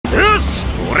よし、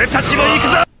俺たちも行く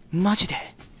ぞ。マジで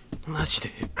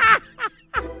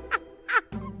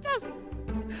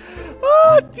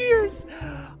Oh, tears.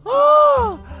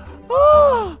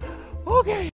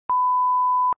 Okay.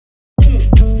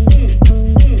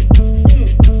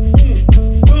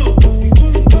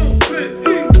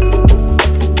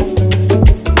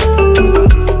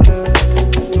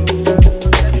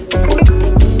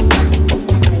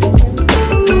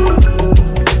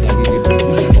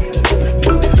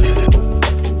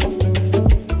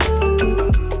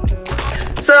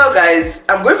 So guys,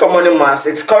 I'm going for morning mass.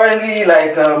 It's currently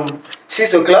like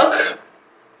 6 o'clock,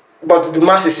 but the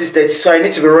mass is 6:30, so I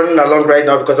need to be running along right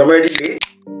now because I'm already late.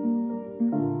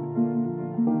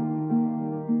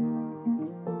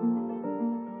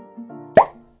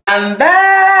 I'm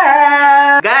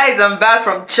back! Guys, I'm back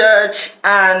from church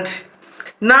and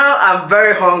now I'm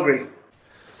very hungry.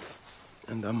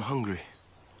 And I'm hungry.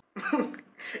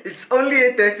 It's only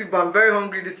 8:30, but I'm very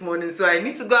hungry this morning, so I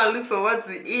need to go and look for what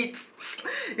to eat.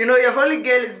 You know, your holy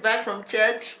girl is back from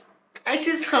church and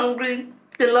she's hungry.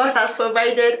 The Lord has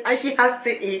provided and she has to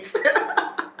eat.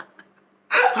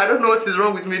 I don't know what is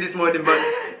wrong with me this morning, but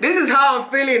this is how I'm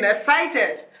feeling,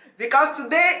 excited. Because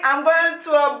today I'm going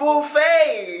to a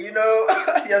buffet. You know,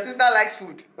 your sister likes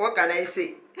food. What can I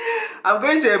say? I'm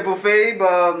going to a buffet,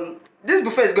 but this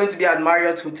buffet is going to be at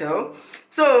Marriott Hotel.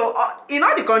 So, in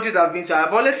all the countries I've been to,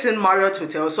 I've always seen Marriott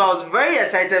Hotel. So, I was very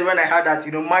excited when I heard that,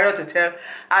 you know, Marriott Hotel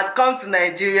had come to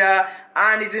Nigeria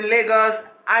and it's in Lagos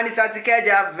and it's at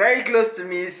Ikeja, very close to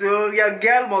me. So, your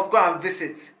girl must go and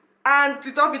visit. And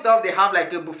to top it up, they have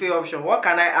like a buffet option. What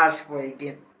can I ask for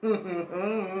again?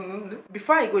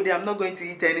 Before I go there, I'm not going to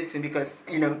eat anything because,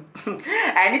 you know,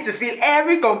 I need to fill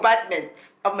every compartment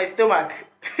of my stomach.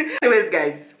 Anyways,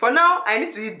 guys, for now, I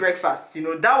need to eat breakfast. You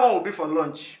know, that one will be for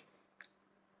lunch.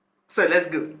 So let's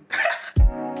go.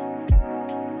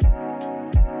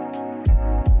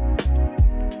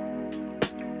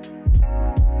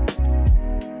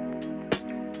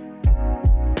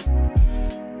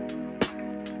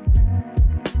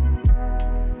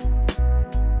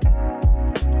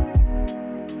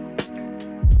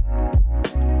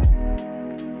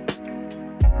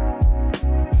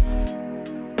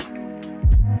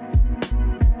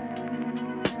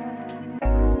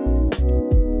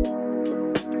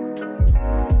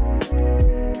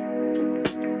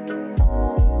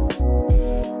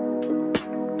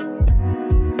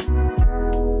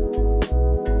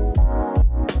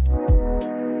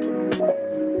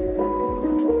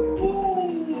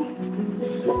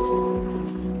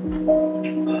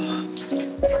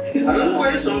 I don't know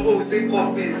why some people say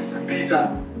coffee is bitter.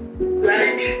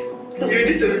 Like, you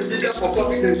need to be bitter for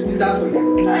coffee to be bitter for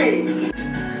you. Hey.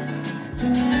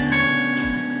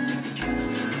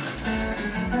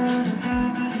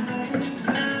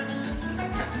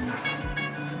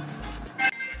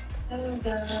 Hello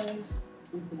guys,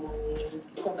 good morning.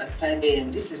 Woke up at 5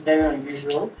 a.m. This is very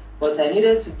unusual, but I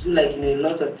needed to do like, you know, a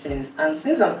lot of things. And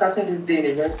since I'm starting this day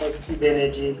in a very positive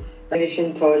energy,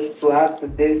 finishing touch to add to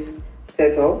this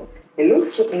setup. It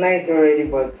looks nice already,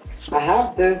 but I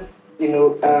have this, you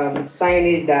know,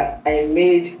 signage that I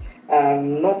made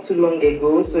not too long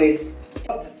ago, so it's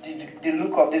the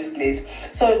look of this place.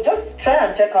 So just try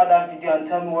and check out that video and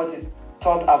tell me what you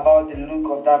thought about the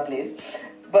look of that place.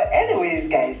 But anyways,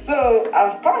 guys, so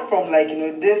apart from like, you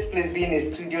know, this place being a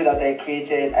studio that I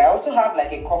created, I also have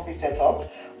like a coffee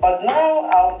setup. But now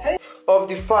I'll tell you of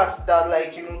the fact that,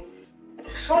 like, you know,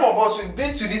 some of us, we've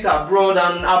been to this abroad,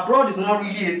 and abroad is not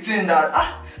really a thing that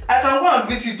I can go and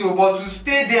visit, but to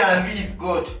stay there and live,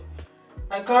 God,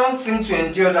 I can't seem to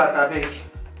endure that, I beg.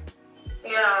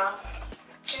 Yeah,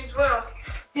 she's well.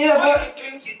 Yeah, what but are you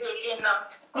doing today again now?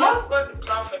 Not, what's the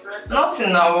plan for the rest of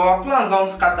nothing now. Our plans don't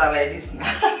scatter like this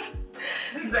now.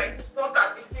 This is like the fourth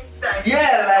and the fifth time.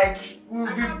 Yeah, like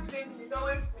we'll be. It's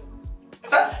always me.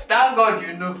 Thank God,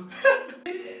 you know.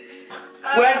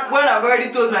 When I've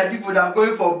already told my people that I'm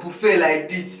going for a buffet like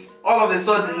this, all of a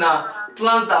sudden now,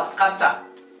 plans have scattered.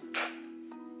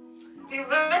 Be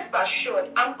rest assured,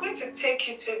 I'm going to take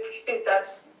you to a buffet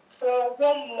that's for 1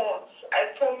 month.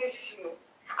 I promise you.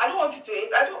 I don't want you to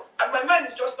eat. My mind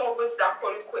is just not going to that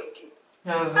Koriko again.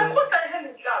 Yes, And what the hell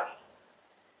is that?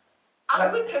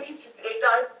 I'm going to take you to a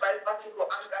dive by Vatigo,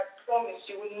 and I promise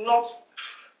you will not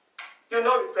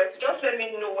regret it. Just let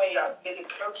me know when you are ready.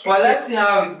 Okay? Well, let's see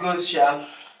how it goes, Sha.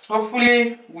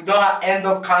 Hopefully, we don't end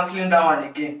up cancelling that one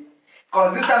again.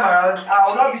 Because this time around, I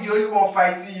will not be the only one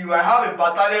fighting you. I have a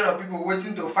battalion of people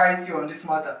waiting to fight you on this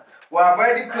matter. We have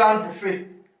already planned buffet.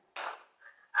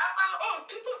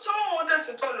 Someone wanted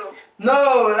to follow.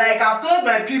 No, like I've told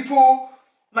my people,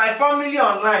 my family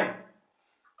online.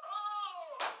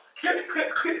 Oh,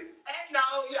 And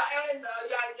now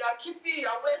you're keeping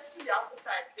your wasting your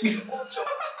appetite.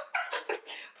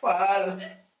 Wow.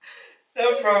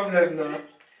 No problem, no.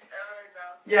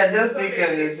 Yeah, just take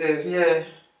care of yourself. Yeah.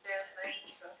 Yes,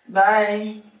 thanks.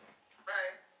 Bye.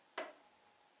 Bye.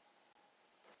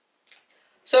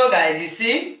 So, guys, you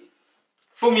see,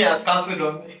 Fumi has cancelled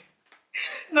on me.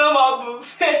 No more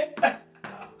buffet.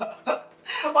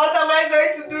 What am I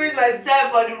going to do with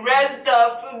myself for the rest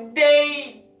of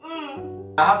today?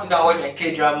 I have to go and watch my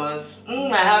K-dramas.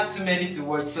 I have too many to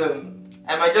watch, so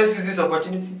I might just use this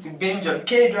opportunity to binge on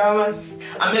K-dramas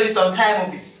and maybe some Thai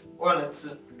movies. 1 or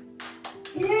 2.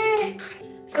 Yeah.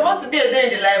 It's supposed to be a day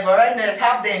in the life, but right now it's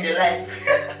half day in the life.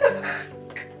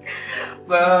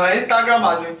 But Instagram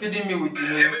has been feeding me with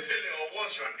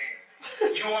what's your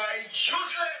name? You are a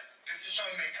useless decision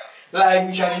maker. like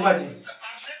you can imagine.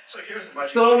 So here's my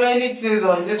So many things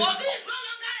on this. Obi is no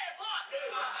longer a boy.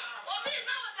 Obi is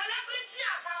now a celebrity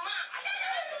as a man.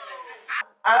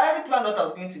 I already planned what I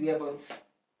was going to wear, but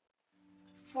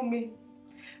for me.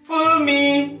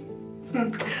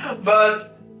 But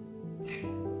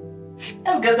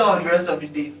let's get on with the rest of the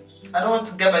day. I don't want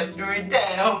to get my spirit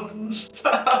down.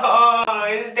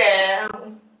 It's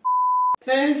down.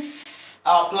 Since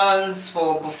our plans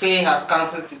for buffet has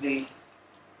cancelled today,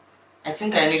 I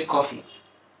think I need coffee.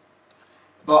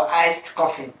 But iced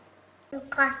coffee.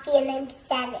 Coffee and I'm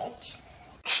savage.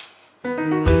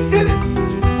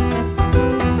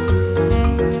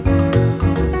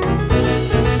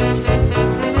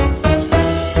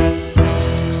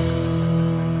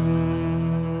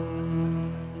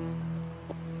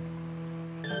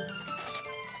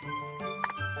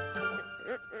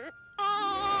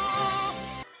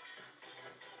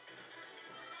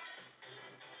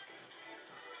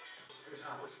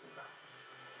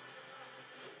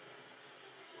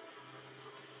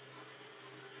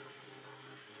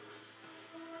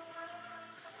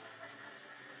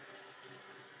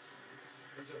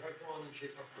 현재 활동하는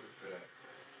K-pop 그룹들에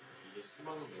이게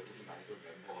수많은 외국인 아이돌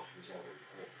멤버가 존재하고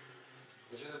있고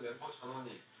이제는 멤버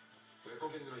전원이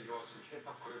외국인으로 이루어진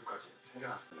K-pop 그룹까지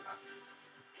생겨났습니다.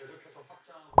 계속해서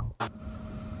확장.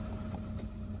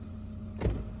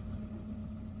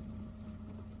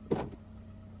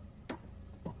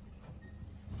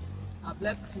 I've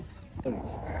left you.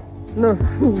 No,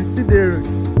 we still there.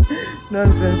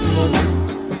 Nonsense, man.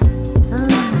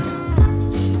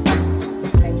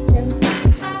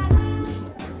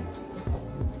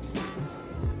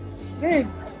 Babe,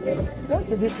 what's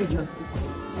the decision?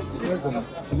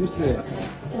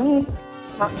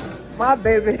 My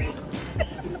baby.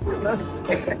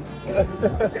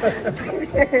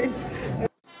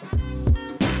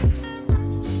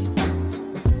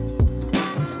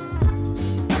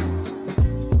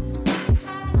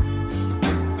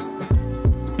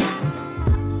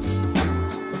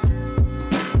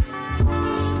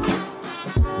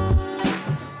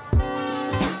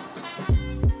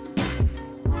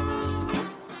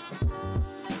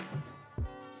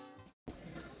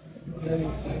 Let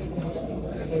me see.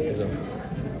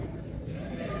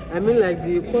 I mean, like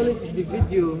the quality, the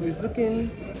video is looking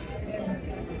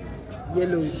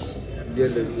yellowish.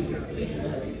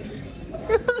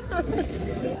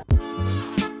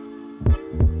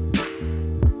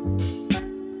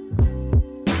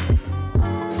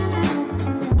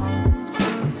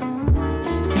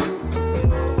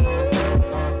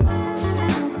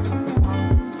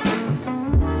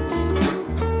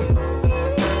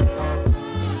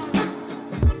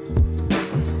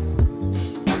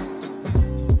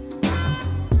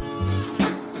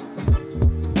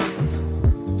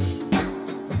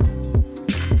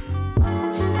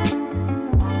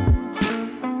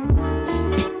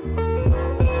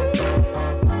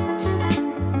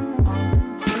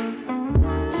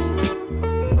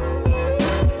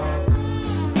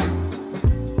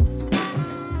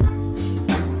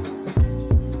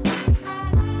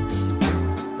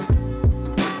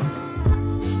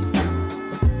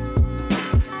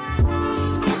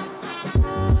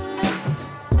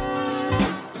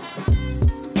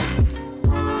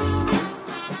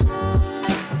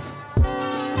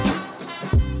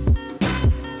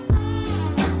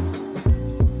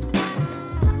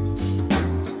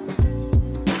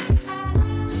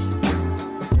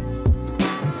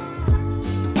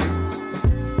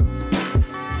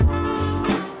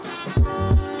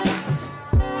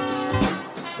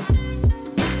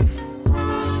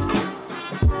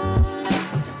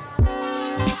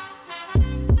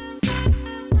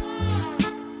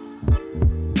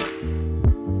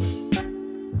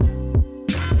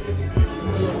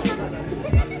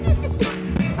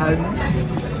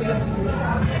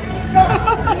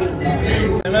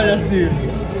 I'm not just serious.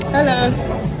 Hello.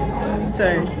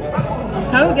 Sorry.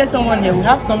 Can we get someone here? We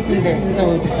have something there,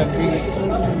 so they can bring it.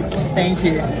 Thank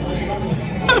you.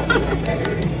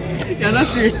 You're not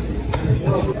serious.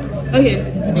 Okay,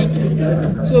 thank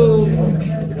you. So,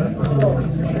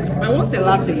 I want a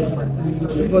latte,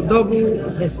 but double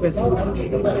espresso.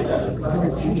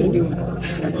 Which one do you want?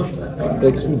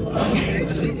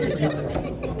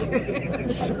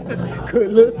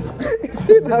 Cool.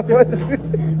 See now what?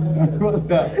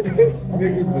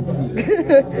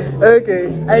 Okay.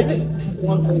 I think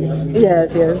one for you.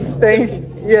 Yes, yes. Thank you.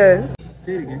 Yes.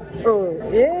 Say it again. Oh,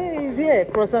 yeah, he's here.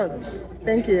 Croissant.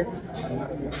 Thank you.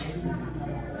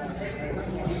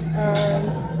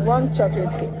 And one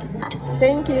chocolate cake.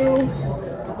 Thank you.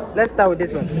 Let's start with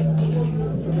this one.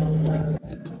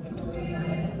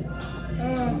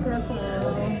 Oh, croissant.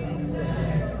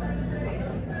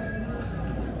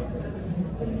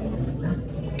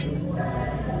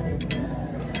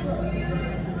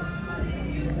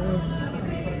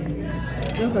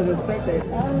 Just as expected.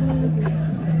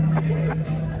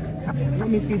 Let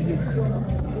me feed you.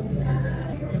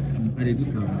 I did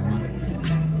come.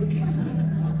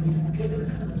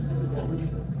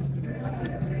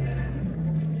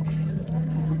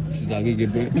 This is a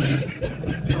gig break.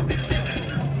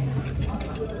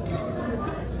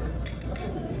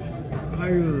 I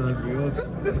love you.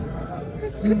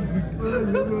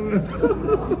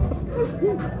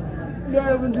 No, I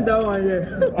haven't done that one yet.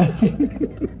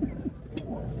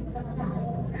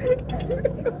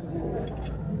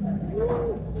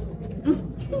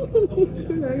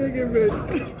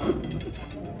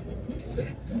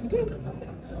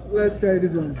 Let's try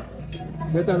this one.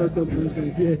 Better not talk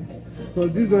nonsense here.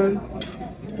 Because this one,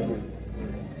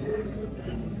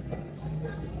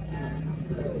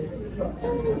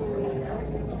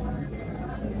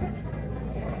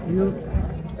 you know,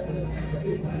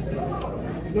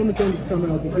 let me turn the camera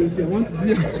out because I want to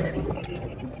see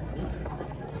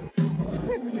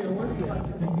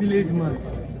village man.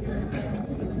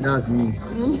 That's me.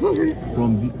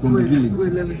 from the village.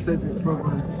 Wait, let me set it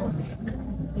properly.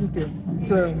 Okay,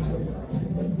 so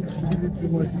give it too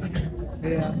much.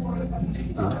 Yeah.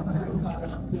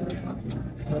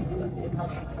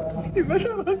 You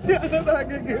better not say another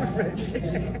girlfriend.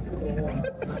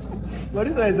 But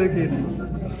this one is okay.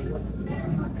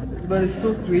 But it's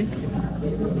so sweet.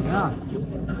 Yeah.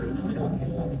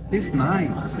 It's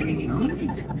nice, you know?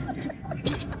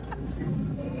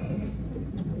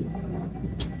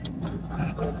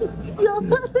 You're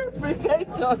very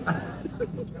pretentious.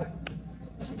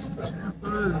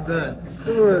 What is that?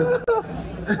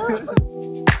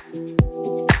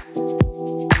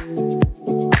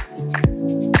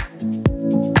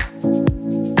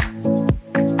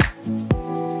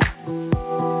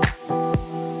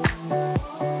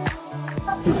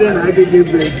 Then I can get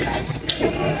bread.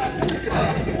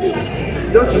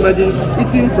 Just imagine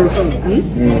eating croissant.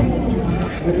 Eating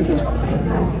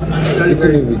it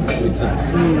with it.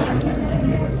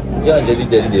 Yeah, jelly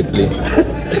they play.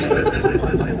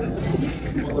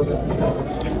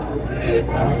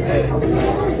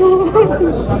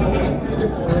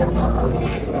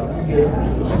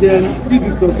 Then eat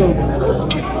the croissant.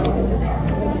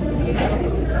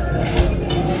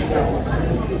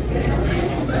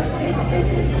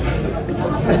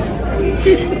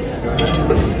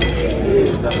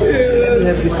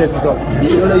 Let me set it up.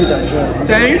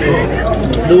 Thanks.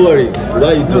 Don't worry.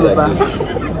 Why you do like this?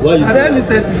 Why you do Let me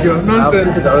set it up.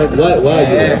 Nonsense. Why are you like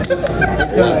this?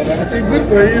 It's good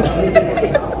for you.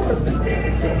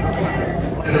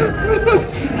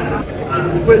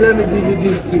 Wait, let me give you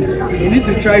these two. You need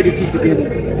to try the two together.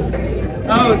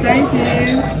 Oh, thank you.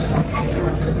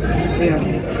 Yeah.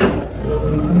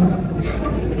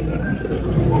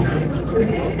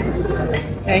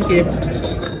 Thank you.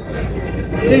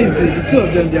 You see, the two of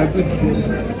them, they are good.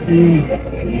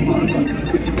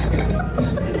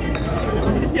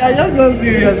 Yeah, just not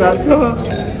serious at all.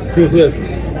 Yes.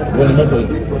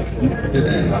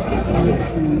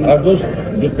 I've just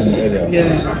looked from earlier. Yeah.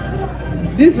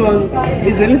 This one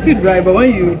is a little dry, but when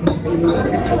you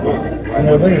When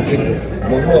you drink it,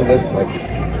 more or less like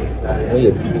when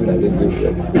you're eating like this.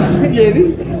 yeah,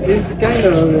 it's kind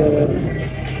of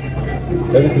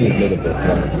Everything is made up of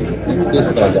flour. It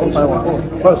tastes like that.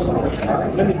 Boss,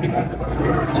 let me pick it.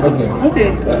 Okay.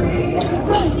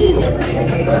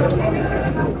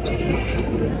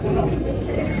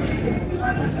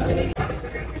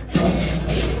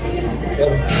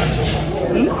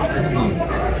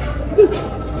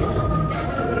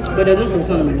 But there's no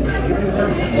croissant in it.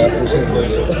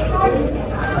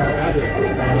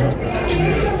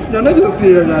 You're not just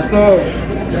serious at all.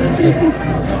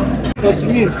 But to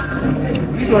me,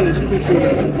 this one is too short.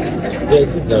 Yeah,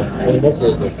 it's now. When most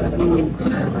of them.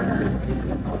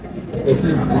 I see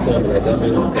it's this one like that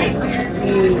many times.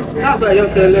 That's why I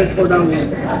just say let's go down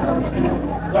one.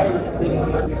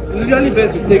 It's usually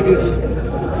best to take this.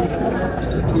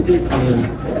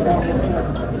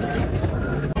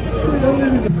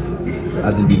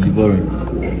 As in the boring.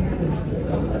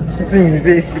 It's in your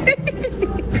face.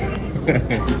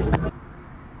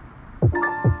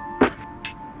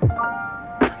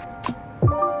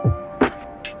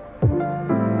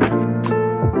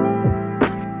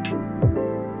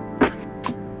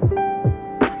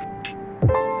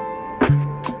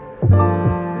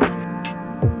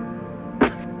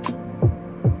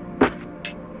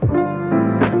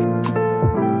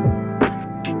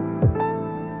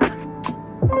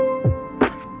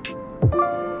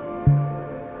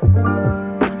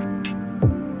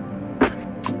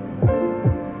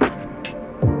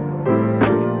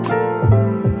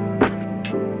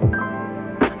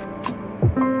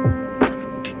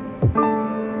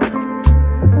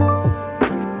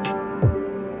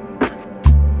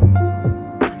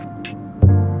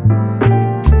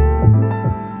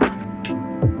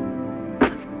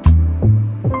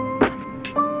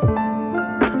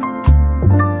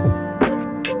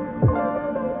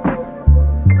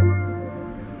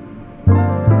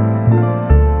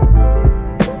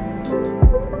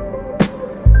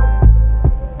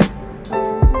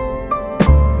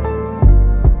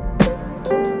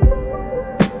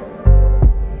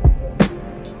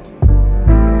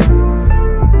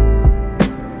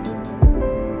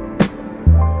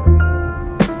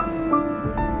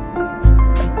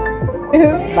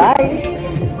 Bye.